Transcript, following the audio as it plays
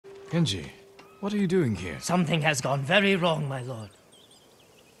Genji, what are you doing here? Something has gone very wrong, my lord.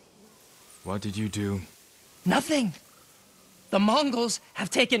 What did you do? Nothing! The Mongols have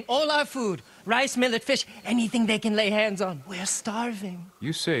taken all our food. Rice, millet, fish, anything they can lay hands on. We're starving.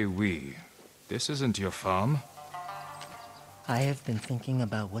 You say we. This isn't your farm. I have been thinking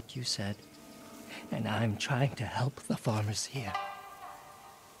about what you said, and I'm trying to help the farmers here.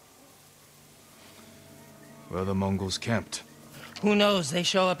 Where the Mongols camped? Who knows? They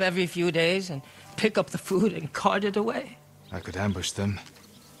show up every few days and pick up the food and cart it away. I could ambush them.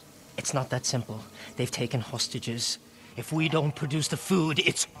 It's not that simple. They've taken hostages. If we don't produce the food,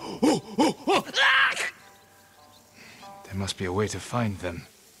 it's... There must be a way to find them.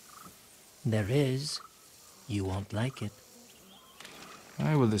 There is. You won't like it.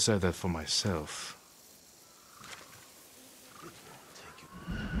 I will decide that for myself.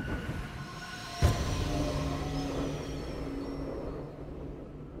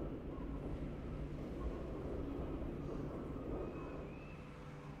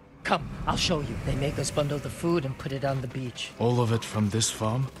 Come, I'll show you. They make us bundle the food and put it on the beach. All of it from this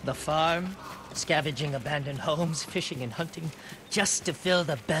farm? The farm, scavenging abandoned homes, fishing and hunting, just to fill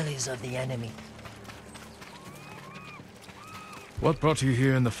the bellies of the enemy. What brought you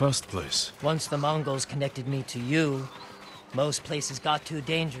here in the first place? Once the Mongols connected me to you, most places got too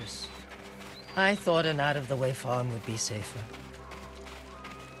dangerous. I thought an out-of-the-way farm would be safer.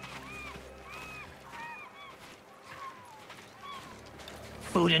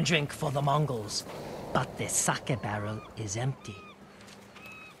 Food and drink for the Mongols, but the sake barrel is empty.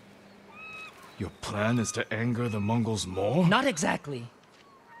 Your plan is to anger the Mongols more? Not exactly.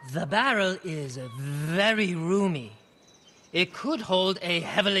 The barrel is very roomy. It could hold a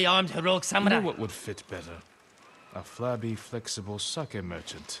heavily armed heroic samurai. You know what would fit better? A flabby, flexible sake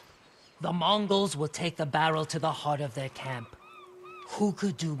merchant. The Mongols will take the barrel to the heart of their camp. Who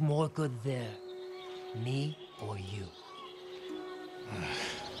could do more good there? Me or you?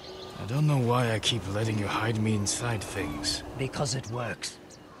 I don't know why I keep letting you hide me inside things. Because it works.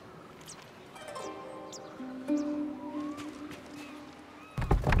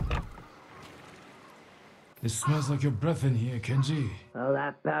 It smells like your breath in here, Kenji. Well,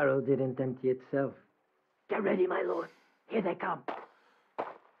 that barrel didn't empty itself. Get ready, my lord. Here they come.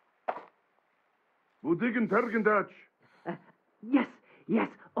 Budigen Tergendach. Yes,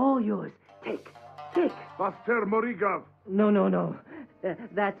 all yours. Take. Vaster Morigav. No.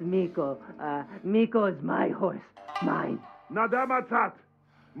 That's Miko. Miko is my horse. Mine. Nadamatat.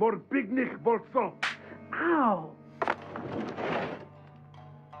 Morbignych Bolson. Ow!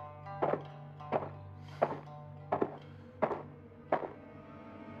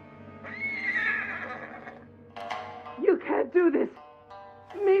 You can't do this!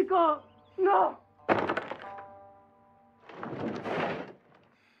 Miko! No!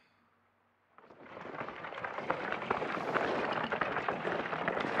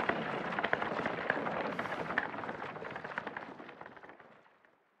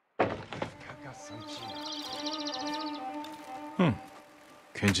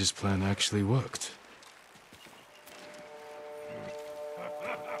 Kenji's plan actually worked.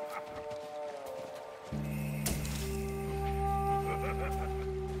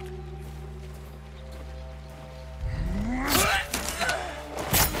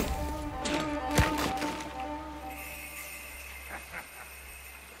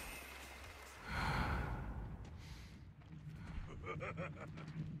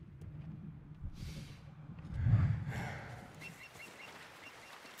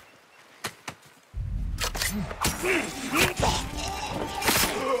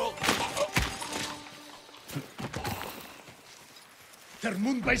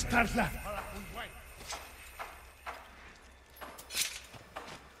 Termun bij Starsla.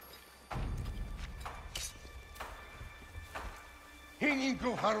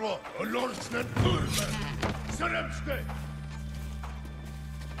 Hininku harvo. Lordsnet kurva. Sarabske.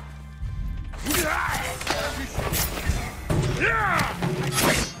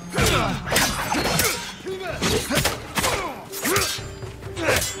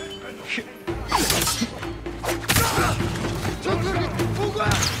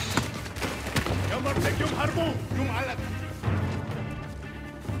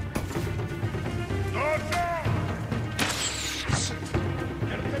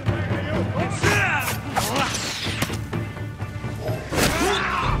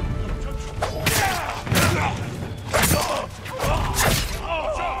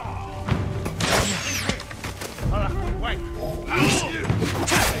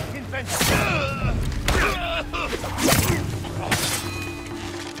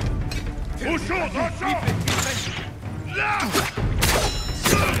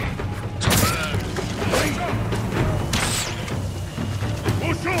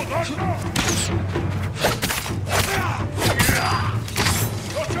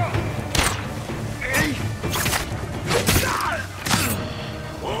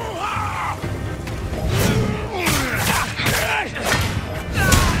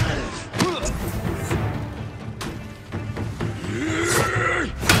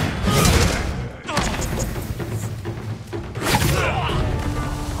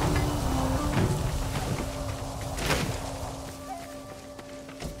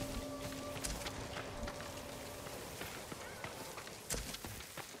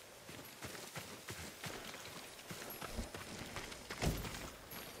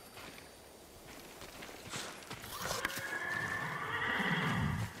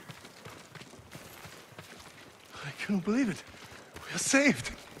 couldn't believe it. We are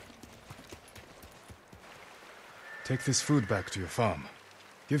saved. Take this food back to your farm.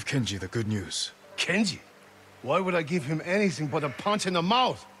 Give Kenji the good news. Kenji? Why would I give him anything but a punch in the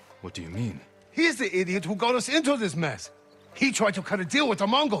mouth? What do you mean? He's the idiot who got us into this mess. He tried to cut a deal with the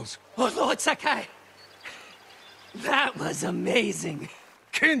Mongols. Oh, Lord Sakai! That was amazing.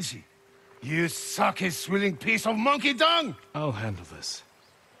 Kenji, you sake-swilling piece of monkey dung! I'll handle this.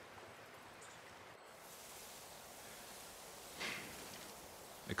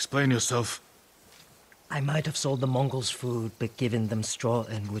 Explain yourself. I might have sold the Mongols food, but given them straw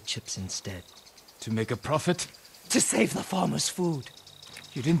and wood chips instead. To make a profit? To save the farmers' food.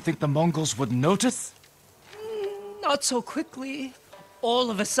 You didn't think the Mongols would notice? Not so quickly.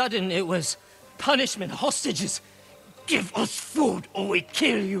 All of a sudden, it was punishment, hostages. Give us food or we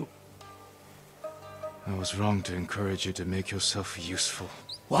kill you. I was wrong to encourage you to make yourself useful.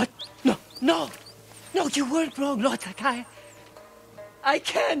 What? No, no. No, you weren't wrong, Lord Sakai. I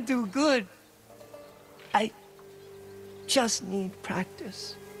can do good. I just need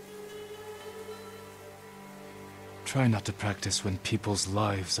practice. Try not to practice when people's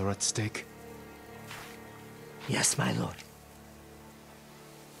lives are at stake. Yes, my lord.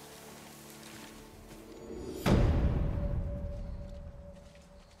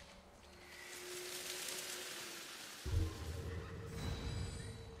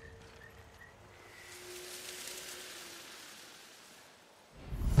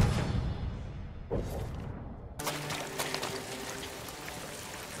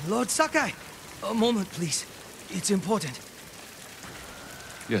 Lord Sakai! A moment, please. It's important.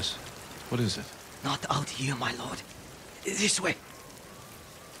 Yes. What is it? Not out here, my lord. This way.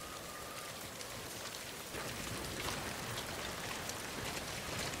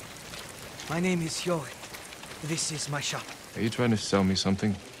 My name is Hyo. This is my shop. Are you trying to sell me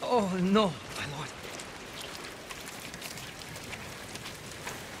something? Oh, no, my lord.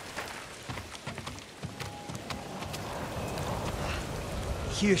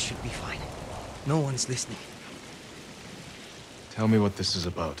 Here should be fine. No one's listening. Tell me what this is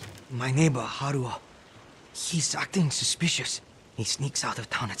about. My neighbor, Haruo. He's acting suspicious. He sneaks out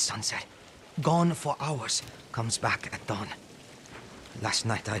of town at sunset. Gone for hours. Comes back at dawn. Last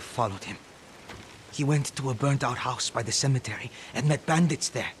night I followed him. He went to a burnt-out house by the cemetery and met bandits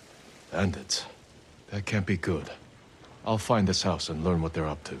there. Bandits? That can't be good. I'll find this house and learn what they're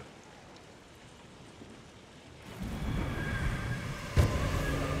up to.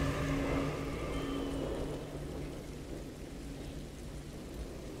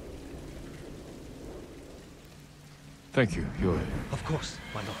 Thank you, Yue. Of course,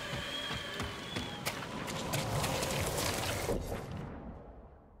 my lord.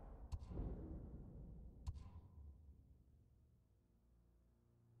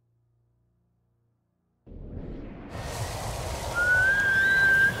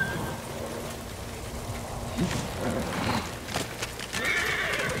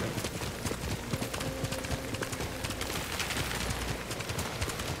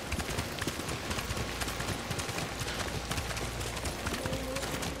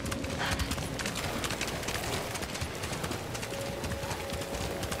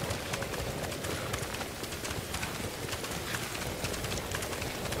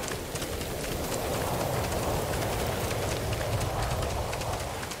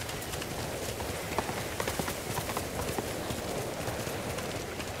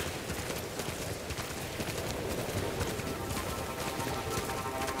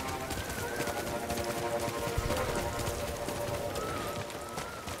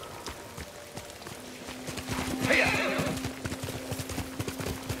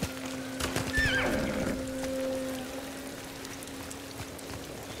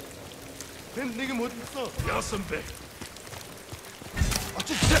 내게 못 있어. 야 선배.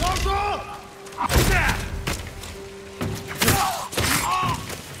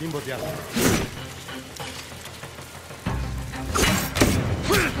 김보디야.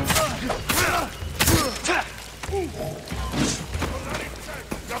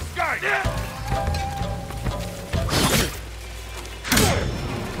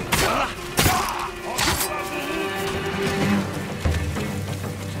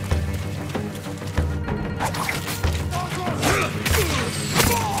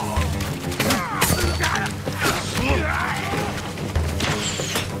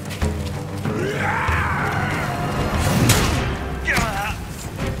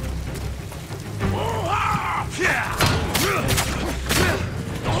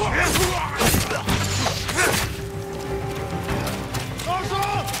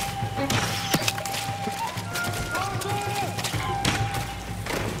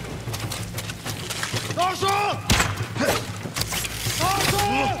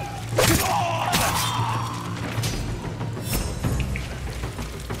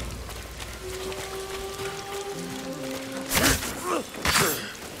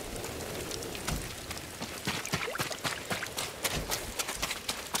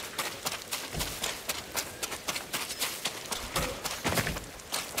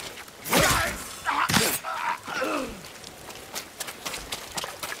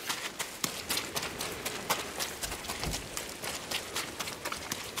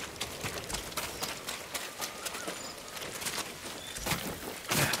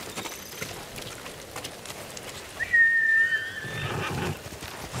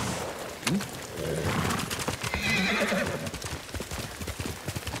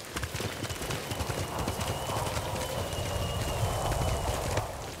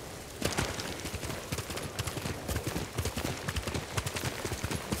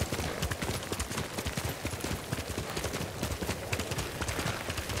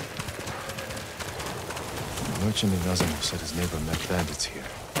 merchant in Azamo said his neighbor met bandits here.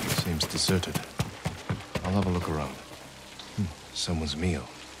 Seems deserted. I'll have a look around. Someone's meal.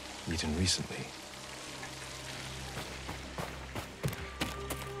 Eaten recently.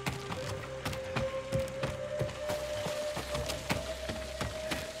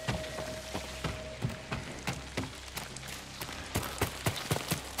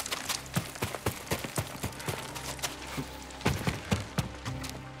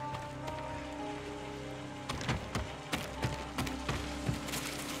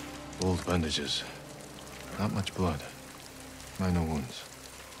 Old bandages. Not much blood. Minor wounds.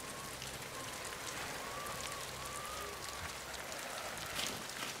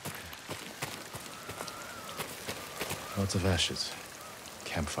 Lots of ashes.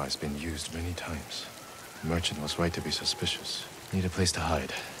 Campfire's been used many times. The merchant was right to be suspicious. Need a place to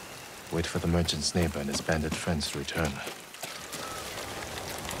hide. Wait for the merchant's neighbor and his bandit friends to return.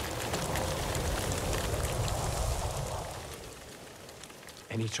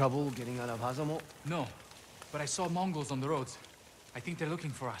 Any trouble getting out of Hazamo? No, but I saw Mongols on the roads. I think they're looking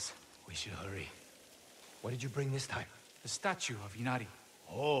for us. We should hurry. What did you bring this time? The statue of Inari.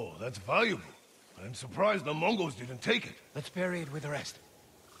 Oh, that's valuable. I'm surprised the Mongols didn't take it. Let's bury it with the rest.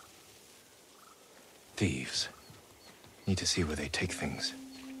 Thieves. Need to see where they take things.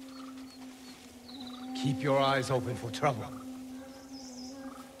 Keep your eyes open for trouble.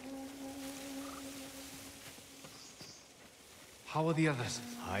 How are the others?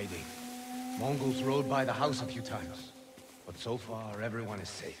 Hiding. Mongols rode by the house a few times. But so far, everyone is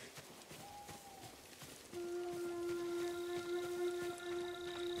safe.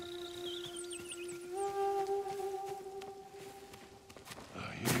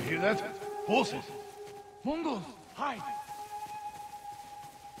 You hear that? Horses! Mongols! Hide!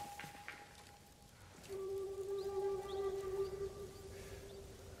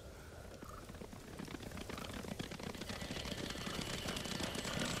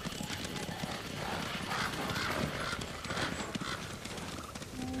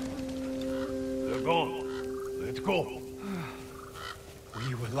 They're gone. Let's go.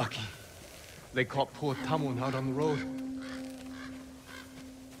 We were lucky. They caught poor Tamon out on the road.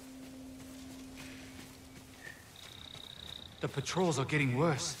 The patrols are getting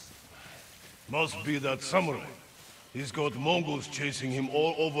worse. Must be that samurai. He's got Mongols chasing him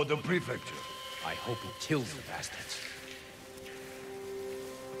all over the prefecture. I hope he kills the bastards.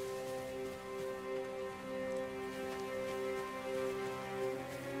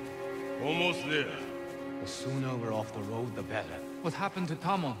 Almost there. The sooner we're off the road, the better. What happened to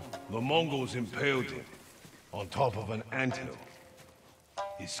Tamon? The Mongols impaled him on top of an anthill.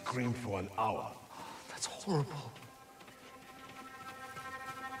 He screamed for an hour. That's horrible.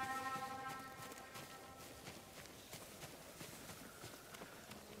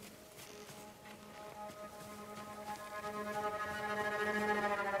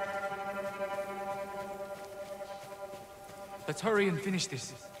 Let's hurry and finish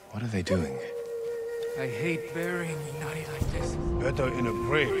this. What are they doing? I hate burying Inari like this. Better in a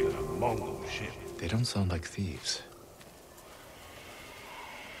grave than a Mongol ship. They don't sound like thieves.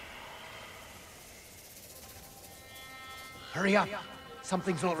 Hurry up!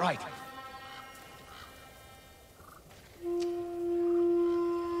 Something's not right.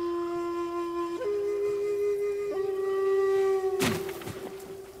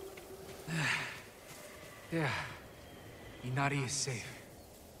 Yeah. Inari is safe.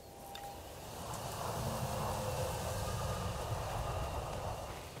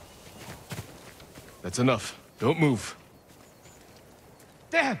 That's enough. Don't move.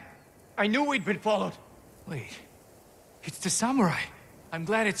 Damn! I knew we'd been followed. Wait. It's the samurai. I'm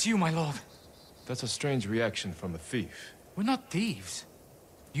glad it's you, my lord. That's a strange reaction from a thief. We're not thieves.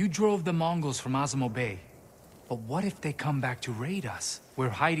 You drove the Mongols from Azamo Bay. But what if they come back to raid us? We're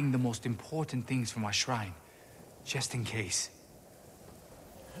hiding the most important things from our shrine. Just in case.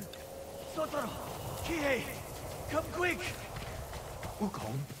 Sotaro! Kihei! Come quick!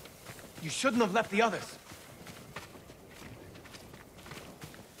 Ukon, you shouldn't have left the others.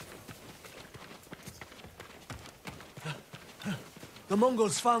 The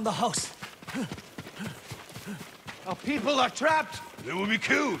Mongols found the house. Our people are trapped! They will be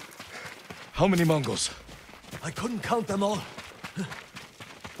killed. How many Mongols? I couldn't count them all.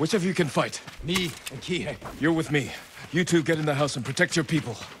 Which of you can fight? Me and Kihei. You're with me. You two get in the house and protect your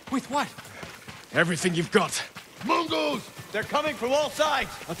people. With what? Everything you've got. Mongols! They're coming from all sides!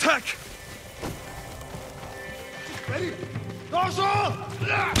 Attack! Ready? Dorsal!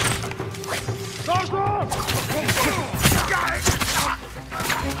 Dorsal!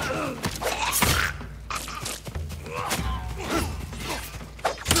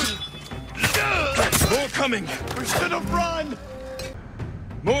 More coming! coming! We should have run!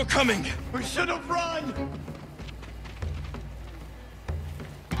 More coming! We should have run!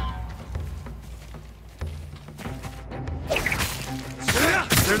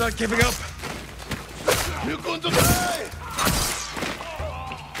 They're not giving up! You're going to die!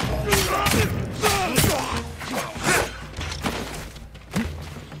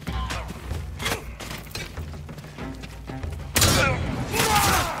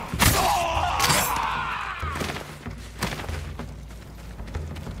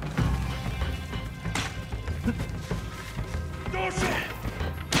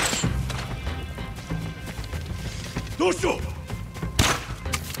 Doşo!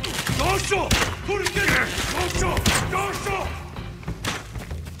 Doşo! Turkey! Doşo! Doşo!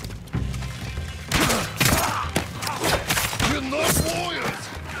 We're not warriors!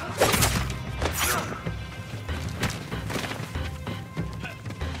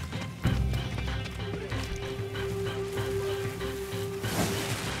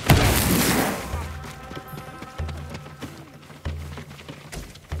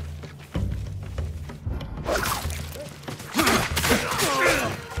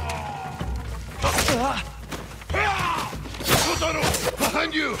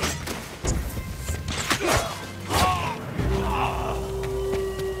 Behind you!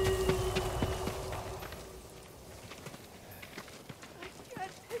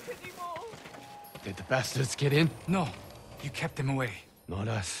 Did the bastards get in? No, you kept them away. Not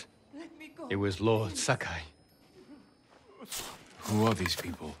us. It was Lord Sakai. Who are these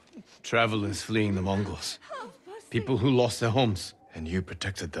people? Travelers fleeing the Mongols. People who lost their homes. And you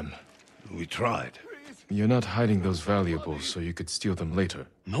protected them. We tried. You're not hiding those valuables so you could steal them later.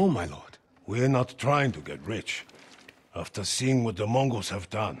 No, my lord. We're not trying to get rich. After seeing what the Mongols have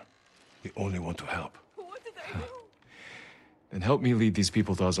done, we only want to help. Then help me lead these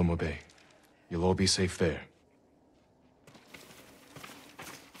people to Azamo Bay. You'll all be safe there.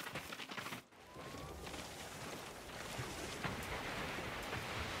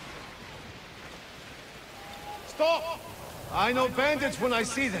 Stop! I know bandits when I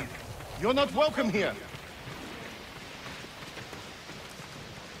see them. You're not welcome here.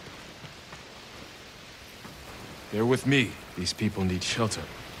 They're with me. These people need shelter.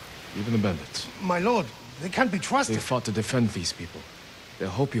 Even the bandits. My lord, they can't be trusted. They fought to defend these people. They'll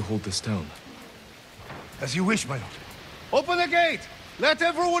help you hold this down. As you wish, my lord. Open the gate! Let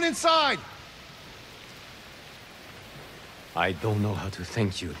everyone inside! I don't know how to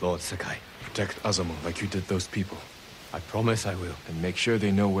thank you, Lord Sakai. Protect Azamo like you did those people. I promise I will. And make sure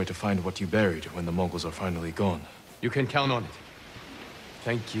they know where to find what you buried when the Mongols are finally gone. You can count on it.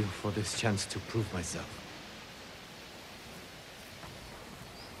 Thank you for this chance to prove myself.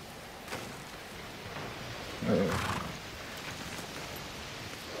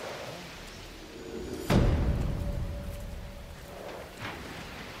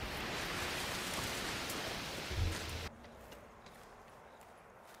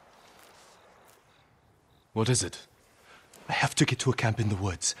 What is it? I have to get to a camp in the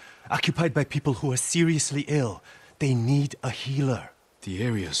woods, occupied by people who are seriously ill. They need a healer. The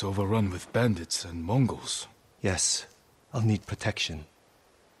area's overrun with bandits and Mongols. Yes, I'll need protection.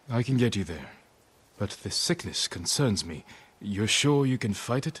 I can get you there. But this sickness concerns me. You're sure you can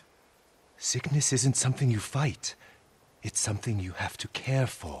fight it? Sickness isn't something you fight. It's something you have to care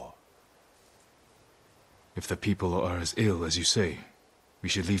for. If the people are as ill as you say, we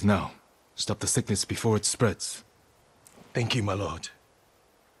should leave now. Stop the sickness before it spreads. Thank you, my lord.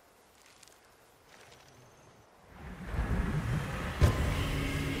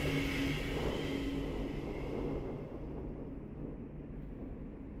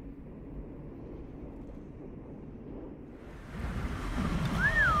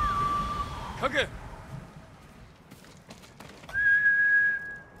 Kage!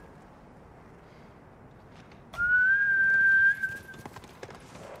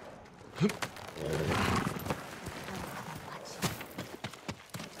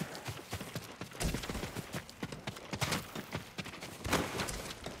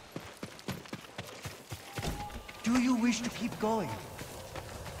 Do you wish to keep going?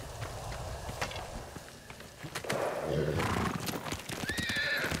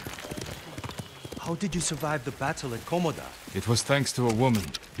 How did you survive the battle at Komoda? It was thanks to a woman,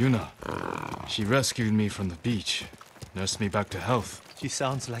 Yuna. She rescued me from the beach, nursed me back to health. She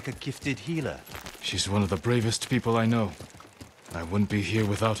sounds like a gifted healer. She's one of the bravest people I know. I wouldn't be here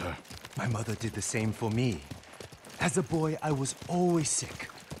without her. My mother did the same for me. As a boy, I was always sick,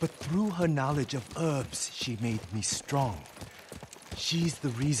 but through her knowledge of herbs, she made me strong. She's the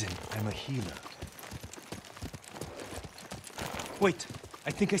reason I'm a healer. Wait,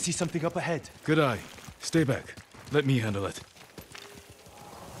 I think I see something up ahead. Good eye. Stay back. Let me handle it.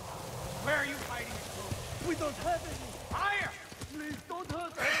 Where are you hiding? We don't have any. Higher! Please don't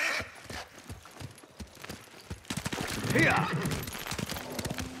hurt us. Here!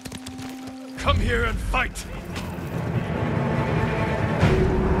 Come here and fight!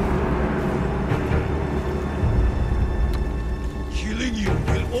 Killing you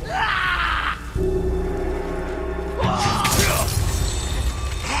will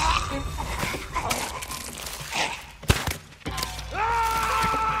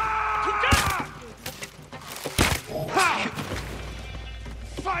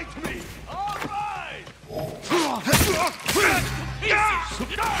Fight me! All right!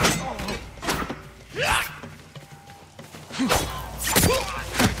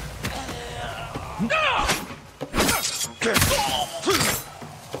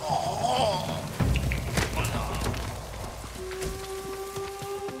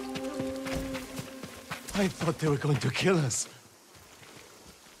 I thought they were going to kill us.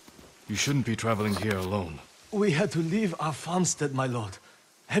 You shouldn't be traveling here alone. We had to leave our farmstead, my lord.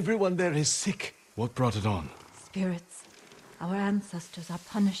 Everyone there is sick. What brought it on? Spirits. Our ancestors are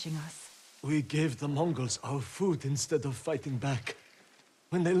punishing us. We gave the Mongols our food instead of fighting back.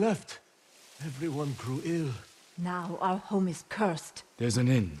 When they left, everyone grew ill. Now our home is cursed. There's an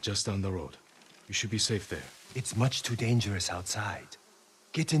inn just down the road. You should be safe there. It's much too dangerous outside.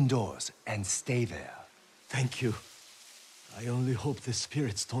 Get indoors and stay there. Thank you. I only hope the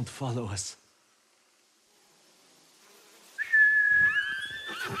spirits don't follow us.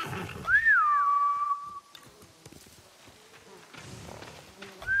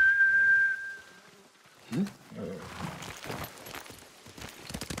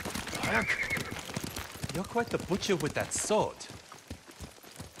 You're quite the butcher with that sword.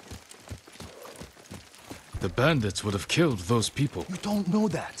 The bandits would have killed those people. You don't know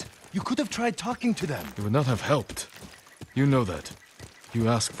that. You could have tried talking to them. It would not have helped. You know that. You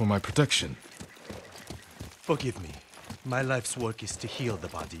asked for my protection. Forgive me. My life's work is to heal the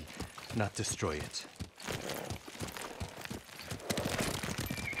body, not destroy it.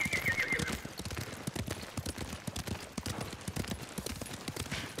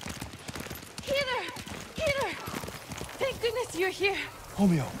 Healer! Healer! Thank goodness you're here.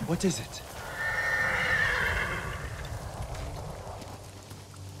 Homeo, what is it?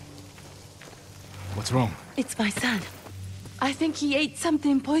 What's wrong? It's my son. I think he ate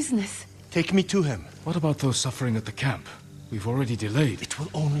something poisonous. Take me to him. What about those suffering at the camp? We've already delayed. It will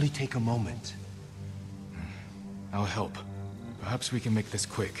only take a moment. I'll help. Perhaps we can make this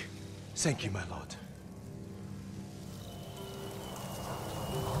quick. Thank you, my lord.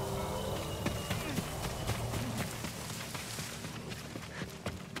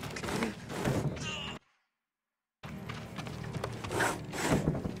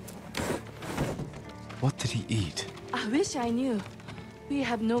 What did he eat? I wish I knew. We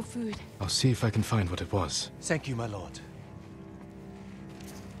have no food. I'll see if I can find what it was. Thank you, my lord.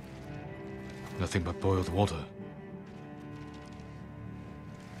 Nothing but boiled water.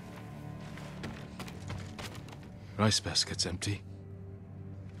 Rice basket's empty.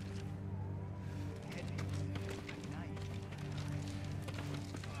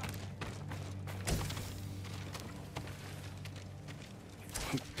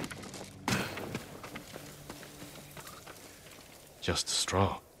 Just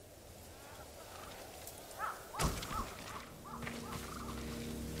straw.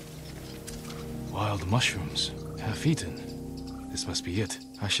 Wild mushrooms, half eaten. This must be it.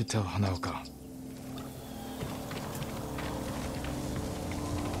 I should tell Hanaoka.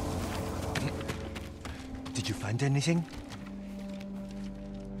 Did you find anything?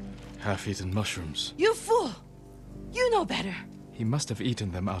 Half-eaten mushrooms. You fool! You know better. He must have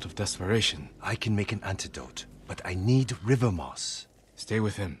eaten them out of desperation. I can make an antidote, but I need river moss. Stay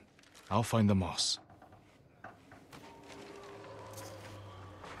with him. I'll find the moss.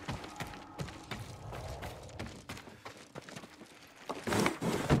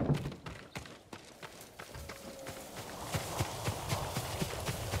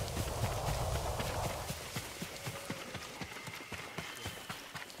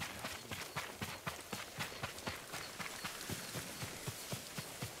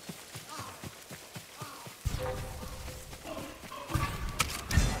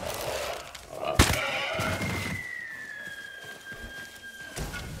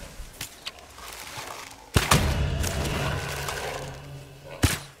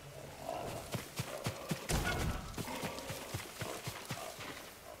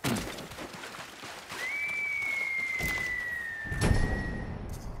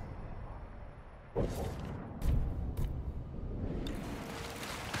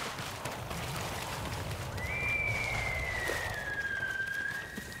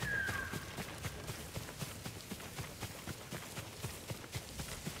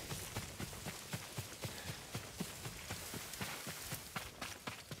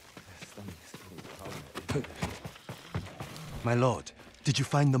 My lord, did you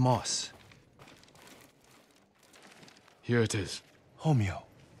find the moss? Here it is. Homeo,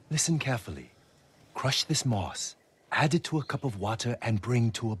 listen carefully. Crush this moss, add it to a cup of water, and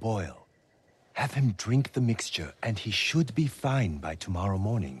bring to a boil. Have him drink the mixture, and he should be fine by tomorrow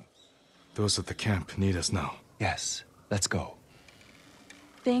morning. Those at the camp need us now. Yes, let's go.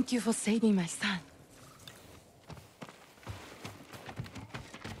 Thank you for saving my son.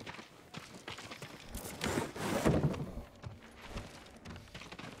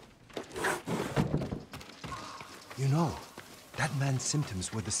 You know, that man's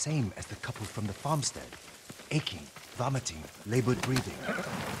symptoms were the same as the couple from the farmstead. Aching, vomiting, labored breathing.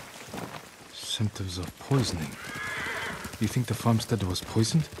 Symptoms of poisoning. You think the farmstead was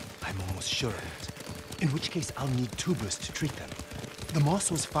poisoned? I'm almost sure of it. In which case, I'll need tubers to treat them. The moss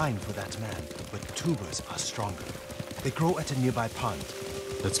was fine for that man, but tubers are stronger. They grow at a nearby pond.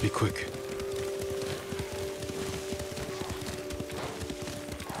 Let's be quick.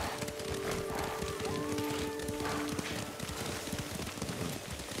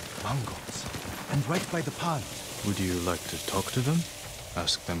 Mongols. And right by the pond. Would you like to talk to them?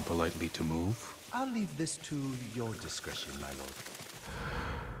 Ask them politely to move? I'll leave this to your discretion, my lord.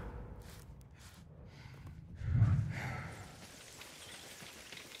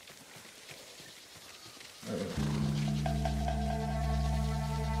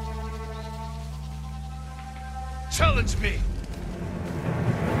 Challenge me!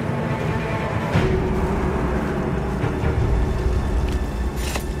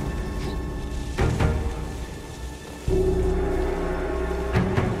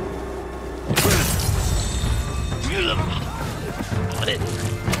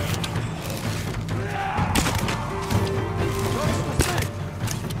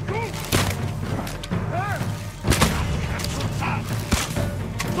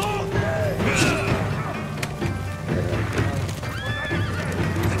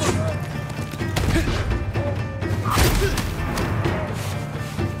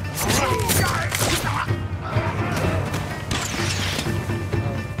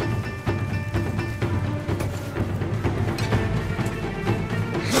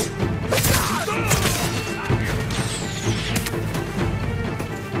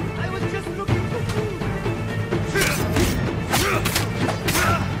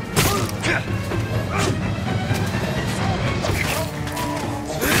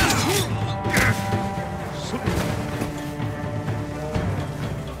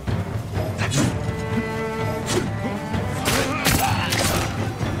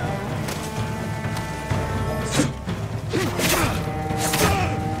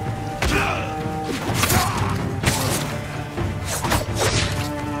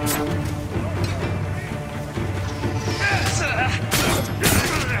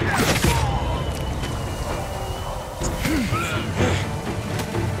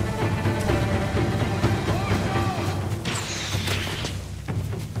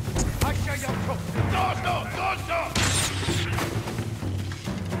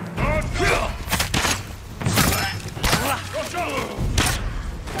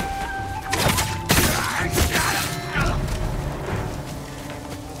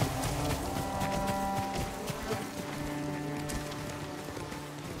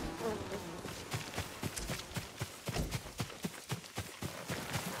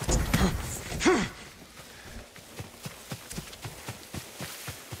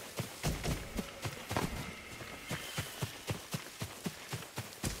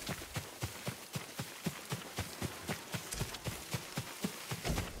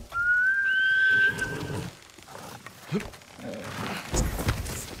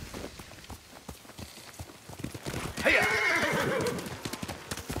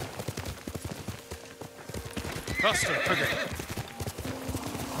 Faster, trigger.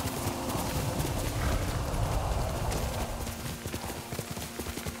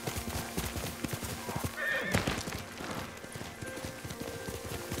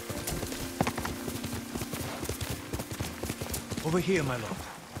 Over here, my lord.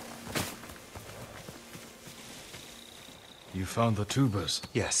 You found the tubers?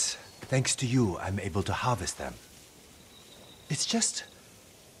 Yes. Thanks to you, I'm able to harvest them. It's just...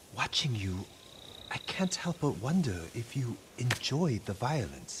 watching you, I can't help but wonder if you enjoy the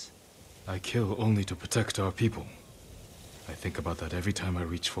violence. I kill only to protect our people. I think about that every time I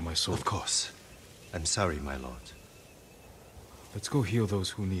reach for my sword. Of course. I'm sorry, my lord. Let's go heal those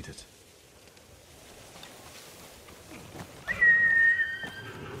who need it.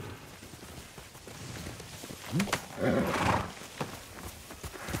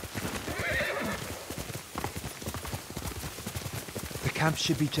 The camp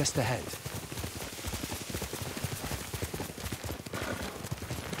should be just ahead.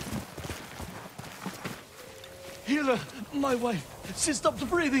 Healer, my wife, she stopped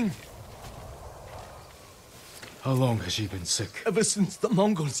breathing. How long has she been sick? Ever since the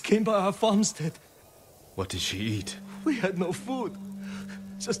Mongols came by our farmstead. What did she eat? We had no food.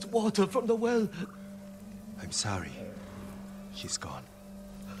 Just water from the well. I'm sorry. She's gone.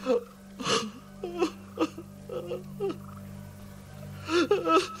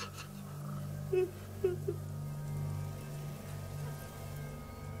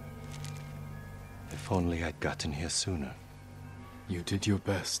 If only I'd gotten here sooner. You did your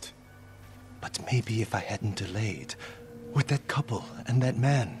best. But maybe if I hadn't delayed, with that couple and that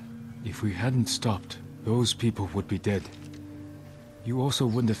man. If we hadn't stopped, those people would be dead. You also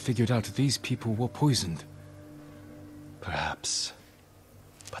wouldn't have figured out these people were poisoned. Perhaps.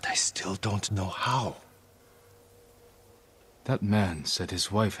 But I still don't know how. That man said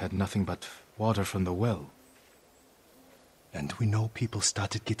his wife had nothing but water from the well. And we know people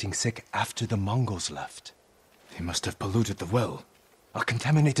started getting sick after the Mongols left. They must have polluted the well. A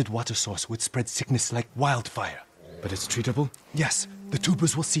contaminated water source would spread sickness like wildfire. But it's treatable? Yes, the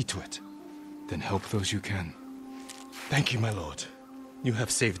tubers will see to it. Then help those you can. Thank you, my lord. You have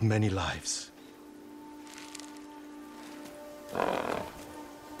saved many lives.